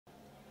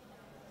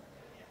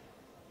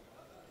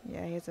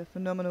Yeah, he has a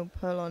phenomenal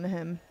pull on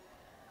him.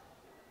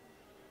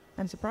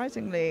 And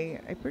surprisingly,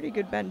 a pretty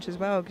good bench as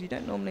well, because you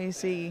don't normally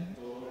see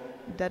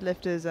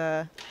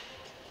deadlifters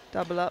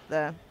double up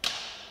there.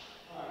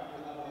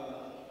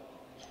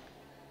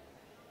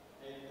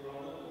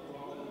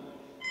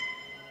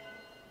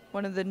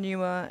 One of the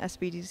newer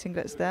SBD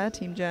singlets there,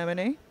 Team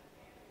Germany.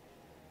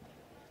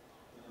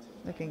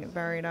 Looking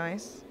very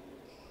nice.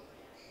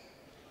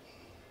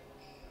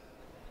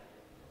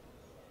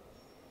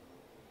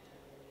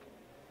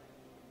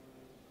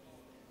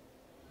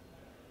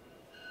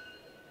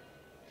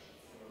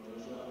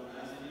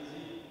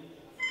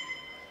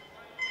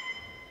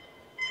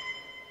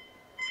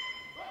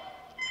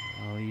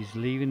 Oh, he's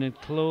leaving it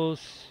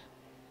close.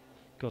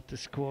 Got the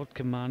squat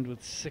command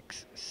with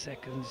 6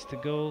 seconds to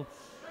go.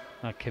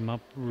 That came up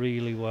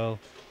really well.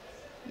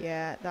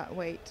 Yeah, that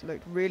weight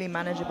looked really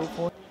manageable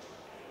for him.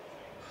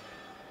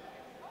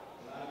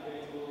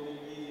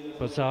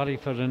 Bazzari,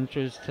 for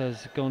interest,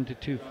 has gone to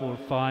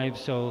 245,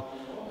 so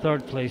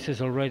third place is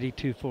already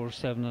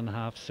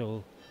 247.5,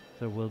 so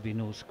there will be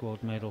no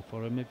squad medal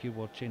for him if you're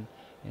watching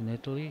in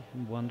Italy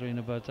and wondering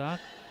about that.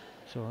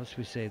 So as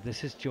we say,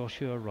 this is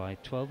Joshua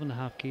Wright,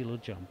 12.5 kilo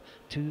jump,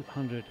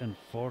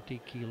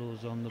 240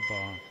 kilos on the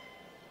bar.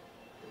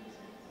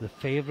 The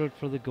favourite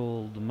for the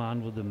gold, the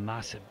man with the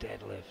massive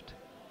deadlift.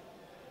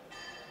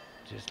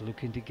 Just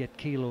looking to get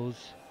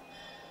kilos.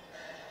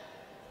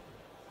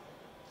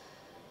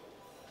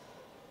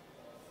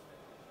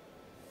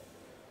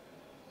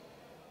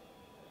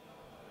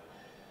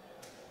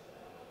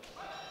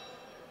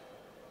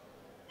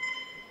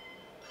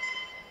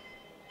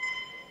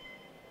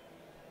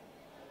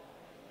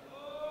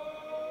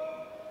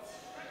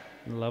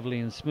 Lovely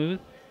and smooth.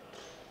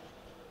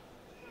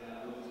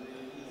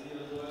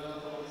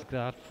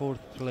 That 4th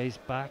place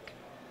back,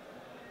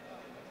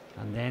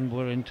 and then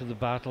we're into the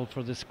battle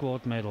for the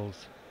squad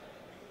medals.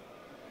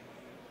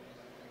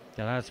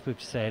 And as we've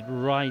said,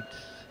 Wright,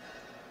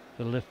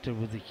 the lifter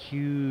with the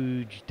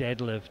huge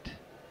deadlift,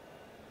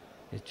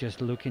 is just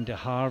looking to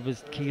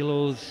harvest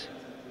kilos.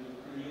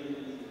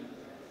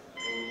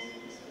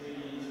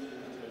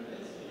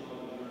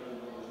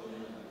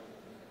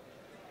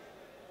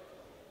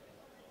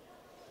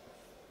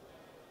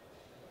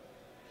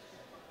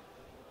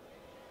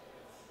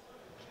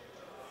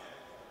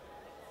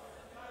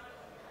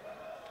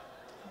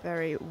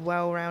 Very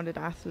well-rounded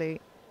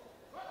athlete.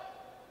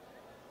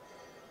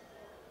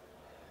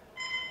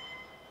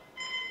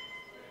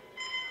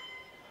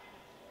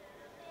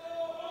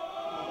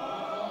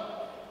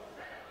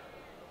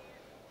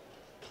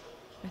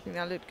 I think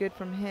that looked good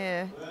from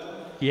here.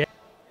 Yeah.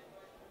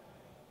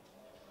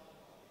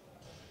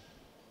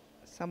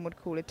 Some would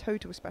call a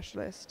total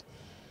specialist.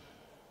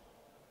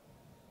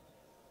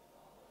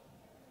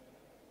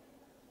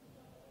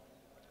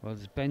 Well,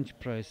 his bench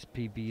press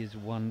PB is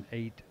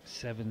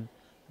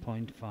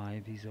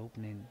 187.5. He's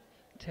opening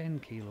 10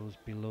 kilos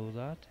below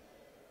that.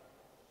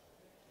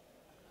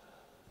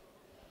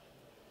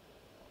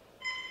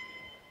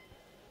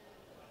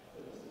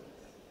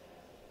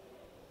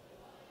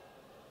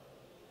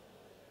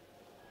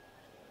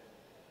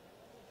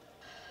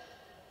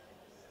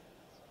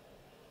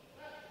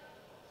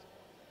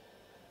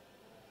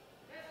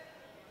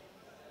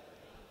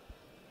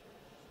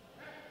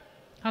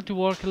 Had to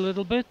work a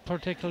little bit,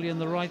 particularly on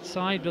the right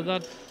side, but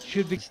that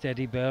should be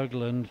steady.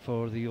 Berglund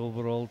for the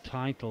overall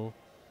title.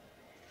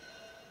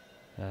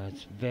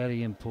 It's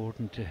very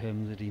important to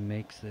him that he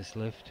makes this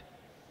lift.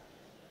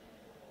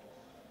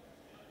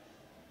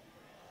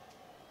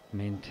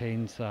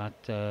 Maintains that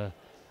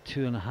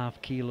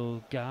 2.5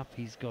 kilo gap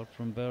he's got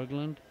from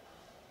Berglund.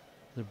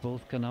 They're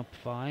both gone up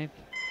 5.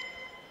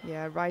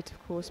 Yeah, Wright,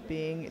 of course,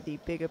 being the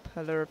bigger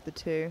puller of the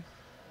two.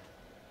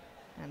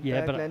 And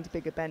yeah, Berglund,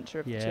 bigger bencher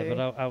of the two. Yeah,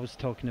 but I was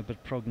talking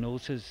about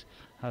prognosis.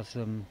 Has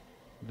them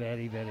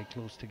very, very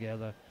close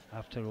together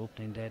after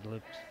opening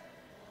deadlifts.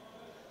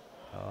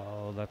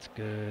 Oh, that's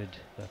good.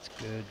 That's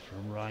good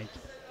from Wright.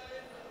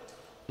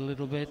 A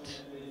little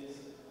bit.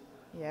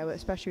 Yeah, well,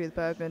 especially with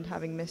Berglund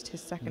having missed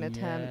his second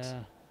attempt.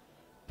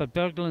 But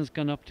Berglund's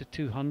gone up to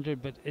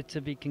 200, but it's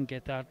if he can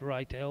get that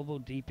right elbow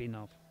deep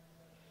enough.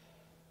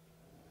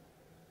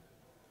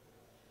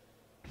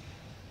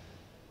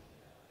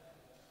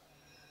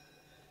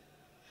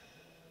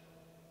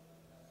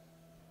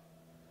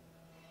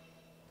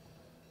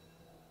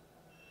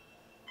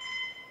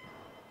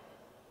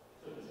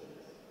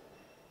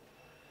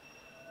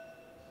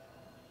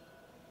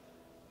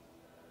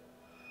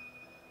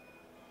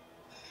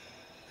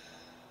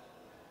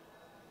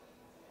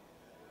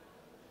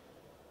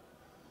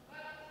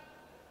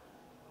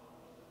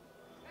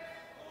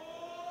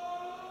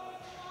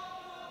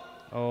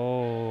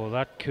 Oh,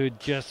 that could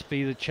just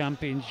be the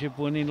championship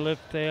winning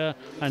lift there.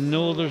 I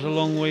know there's a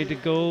long way to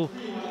go.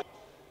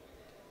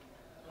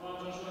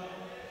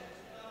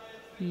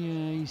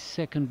 Yeah, he's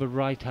second, but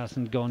Wright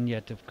hasn't gone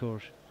yet, of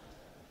course.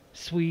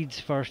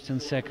 Swedes first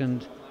and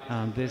second,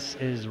 and this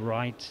is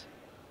Wright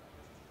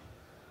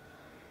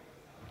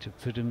to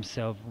put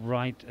himself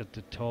right at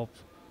the top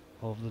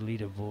of the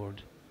leaderboard.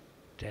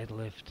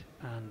 Deadlift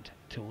and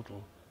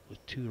total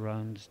with 2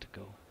 rounds to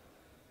go.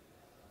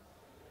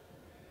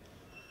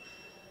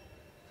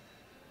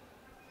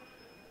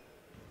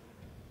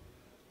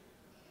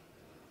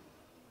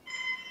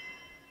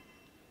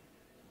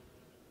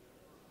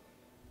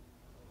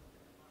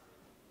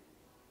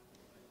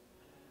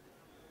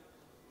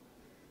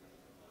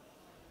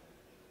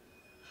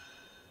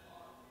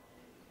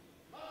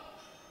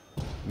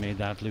 Made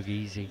that look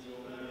easy.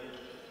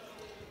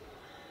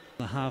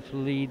 A half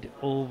lead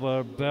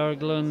over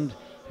Berglund,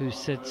 who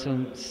sits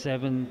on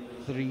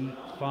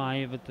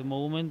 7.35 at the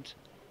moment.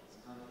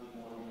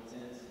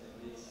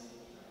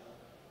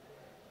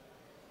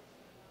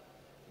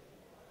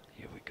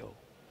 Here we go.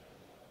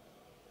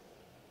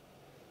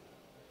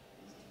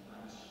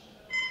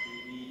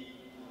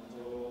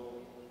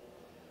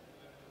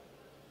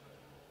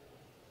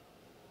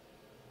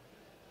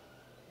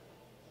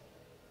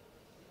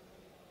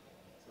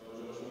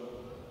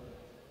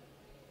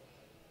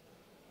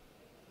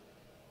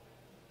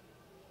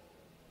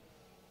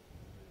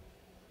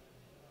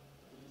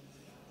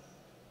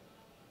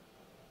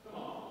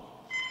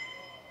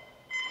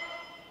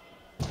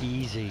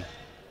 Easy.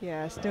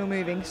 Yeah, still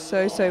moving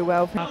so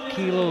well. Half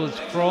kilos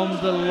from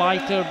the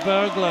lighter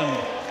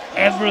Berglund.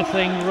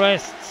 Everything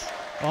rests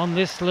on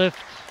this lift.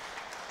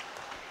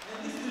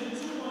 And this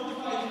is a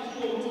 2.5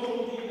 kilo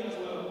total PB as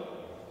well.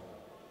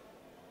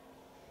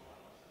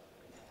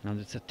 And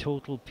it's a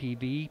total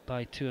PB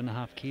by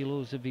 2.5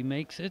 kilos if he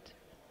makes it.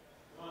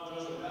 Come on,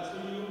 Joshua, that's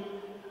for you.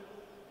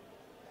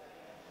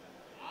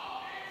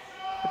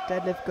 The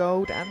deadlift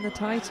gold and the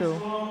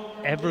title.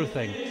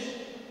 Everything.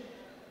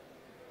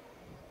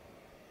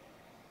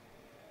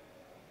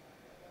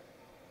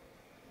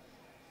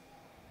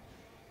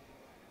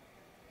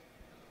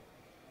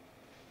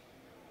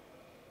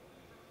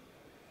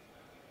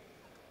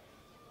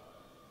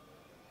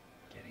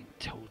 Getting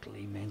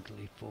totally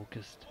mentally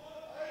focused.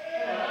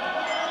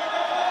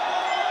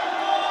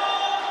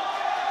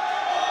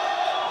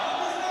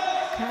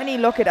 Can he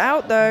lock it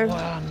out though? Well,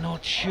 I'm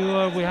not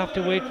sure. We have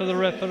to wait for the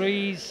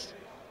referees.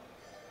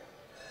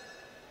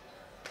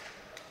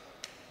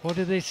 What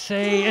do they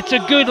say? It's a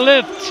good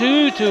lift,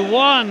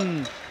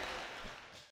 2-1.